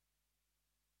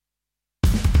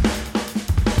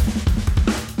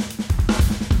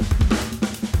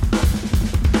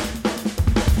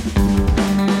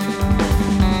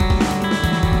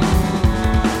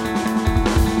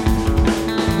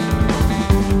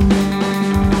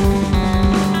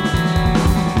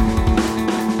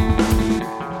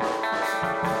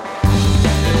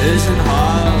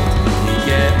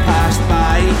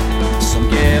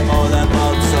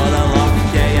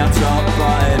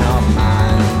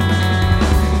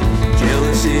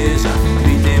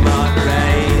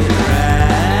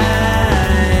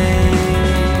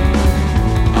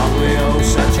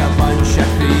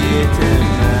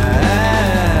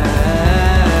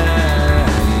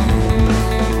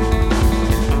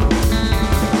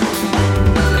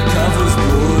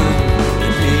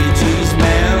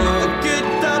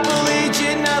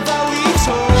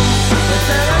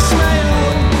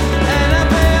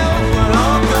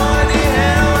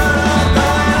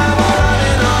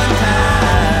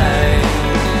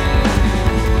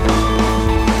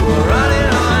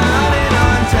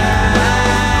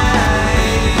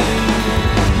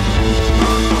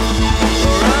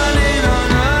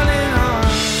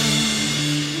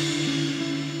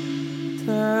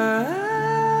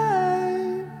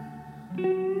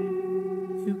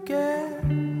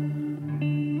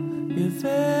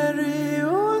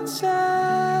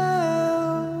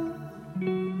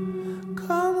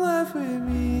with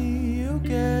me, you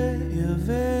get your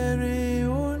very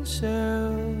own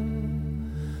self.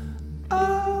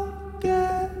 I'll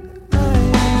get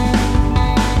mine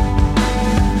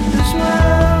as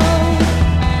well.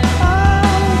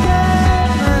 I'll get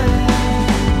mine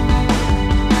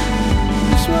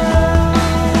as well.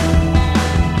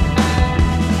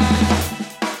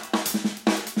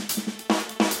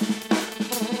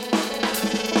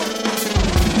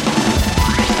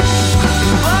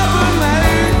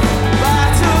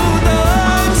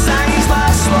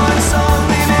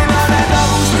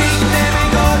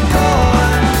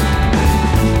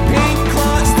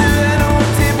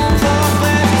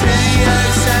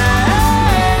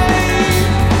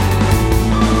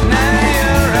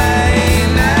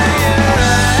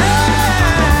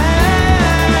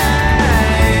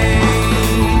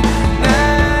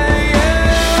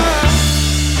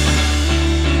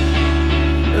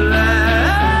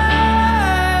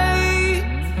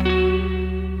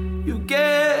 You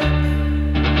get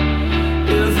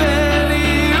your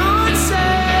very own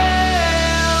self.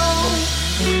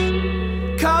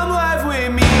 Come live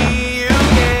with me, you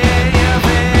get your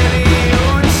very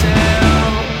own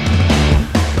self.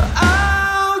 But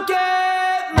I'll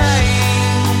get mine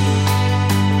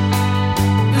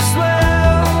as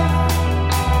well.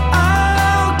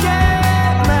 I'll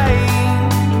get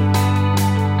mine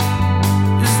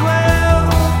as well.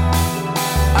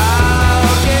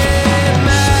 I'll get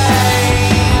mine as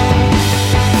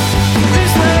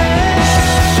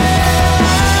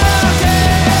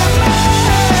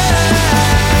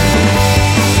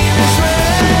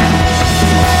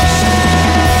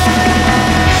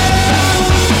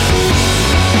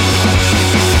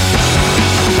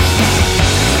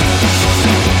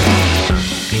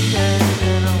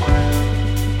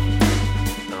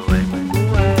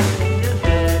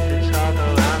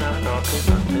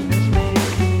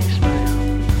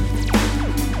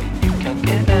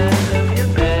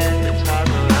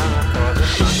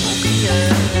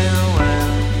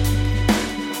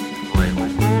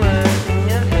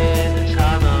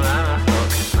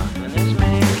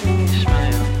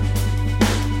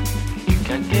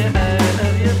get out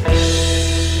of your bed.